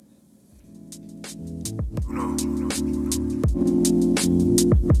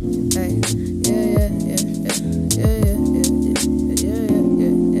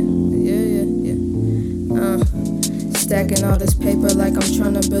stacking all this paper like I'm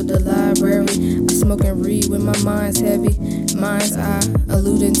tryna build a library. I smoke and read when my mind's heavy. Mind's eye,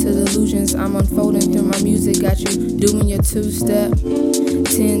 alluding to delusions. I'm unfolding through my music. Got you doing your two-step.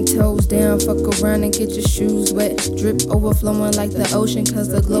 10 toes down, fuck around and get your shoes wet. Drip overflowing like the ocean, cause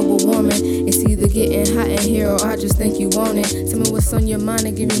the global warming. It's either getting hot in here or I just think you want it. Tell me what's on your mind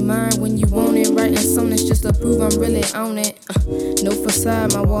and give you mine when you want it. Writing something just to prove I'm really on it. No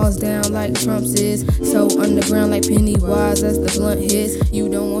facade, my walls down like Trump's is. So underground like Pennywise as the blunt hits. You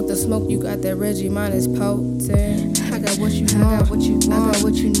don't want the smoke, you got that Reggie, mine is potent. I got what you want, I got what you want, I got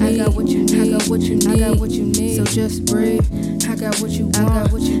what you need, I got what you need, I got what you need, I got what you need. So just breathe. I got what you want, I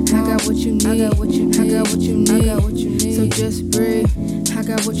got what you want, I got what you need, I got what you need, I got what you need, I got what you need. So just breathe. I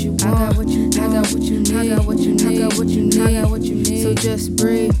got what you want, I got what you want, I got what you need, I got what you need, I got what you need, I got what you need. So just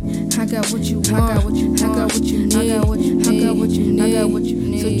breathe. I got what you want, I got what you want, I got what you need, I got what you need, I got what you need, I got what you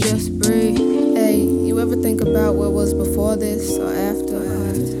need. So just breathe. Hey, you ever think about what was before this or after?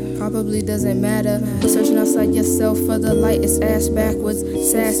 Probably doesn't matter. Searching outside yourself for the light, it's ass backwards,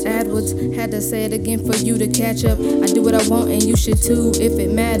 sass adwards. Had to say it again for you to catch up. I do what I want and you should too if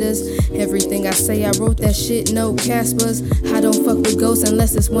it matters. Everything I say, I wrote that shit, no Caspers. I don't fuck with ghosts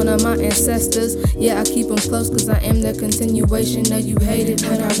unless it's one of my ancestors. Yeah, I keep them close cause I am the continuation of you hate it,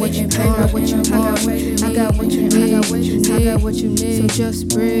 but I what you pay, I what you want, I got what you need, I got what you need, I got what you need. So just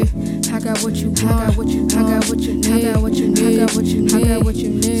breathe. I got what you want, I got what you want, I got what you need, I got what you need, I got what you need, I got what you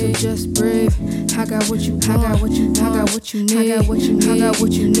need. So just breathe. I got what you want, I got what you want, I got what you need, I got what you need, I got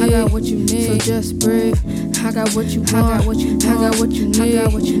what you need, I got what you need. So just breathe. I got what you want, I got what you want, I got what you need, I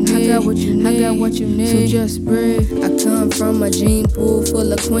got what you need, I got what you need, I got what you need. So just breathe. I come from a gene pool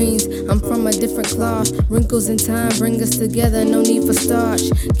full of queens. I'm from a different cloth. Wrinkles in time bring us together, no need for starch.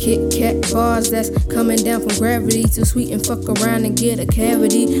 Kit Kat bars that's coming down from gravity. Too sweet and fuck around and get a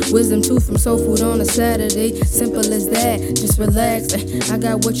cavity. Wisdom tooth from soul food on a Saturday. Simple as that, just relax. I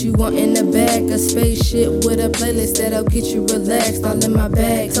got what you want in the bag. A spaceship with a playlist that'll get you relaxed. All in my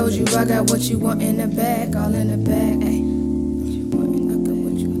bag. Told you I got what you want in the bag. All in the bag.